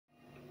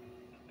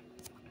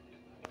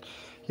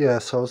Yeah,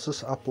 so I was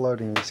just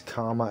uploading this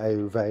Karma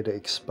Ayurveda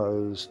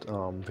exposed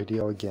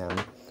video again,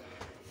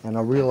 and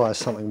I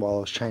realized something while I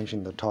was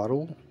changing the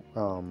title,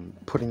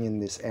 putting in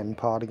this end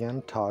part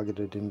again,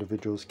 targeted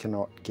individuals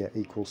cannot get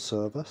equal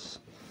service.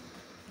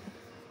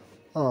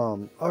 I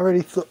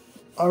already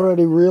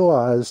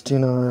realized,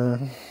 you're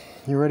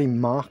already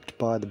marked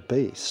by the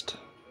beast.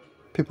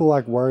 People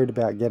like worried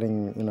about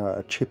getting,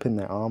 a chip in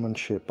their arm and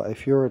shit, but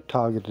if you're a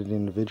targeted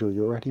individual,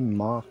 you're already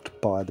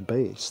marked by the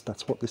beast.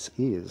 That's what this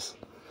is.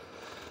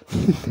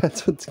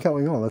 That's what's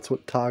going on. That's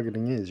what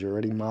targeting is. You're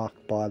already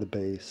marked by the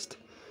beast.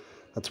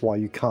 That's why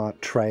you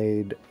can't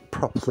trade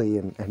properly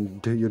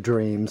and do your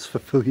dreams,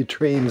 fulfill your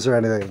dreams or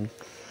anything.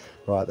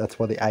 Right, that's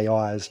why the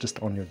AI is just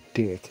on your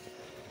dick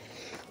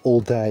all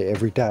day,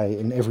 every day,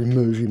 in every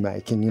move you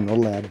make, and you're not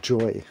allowed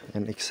joy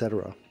and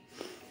etc.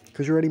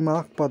 Because you're already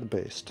marked by the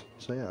beast.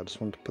 So yeah, I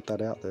just wanted to put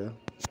that out there.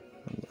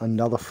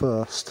 Another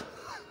first.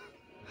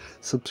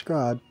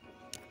 Subscribe.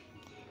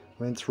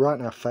 I mean, it's right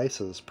in our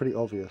faces, pretty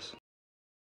obvious.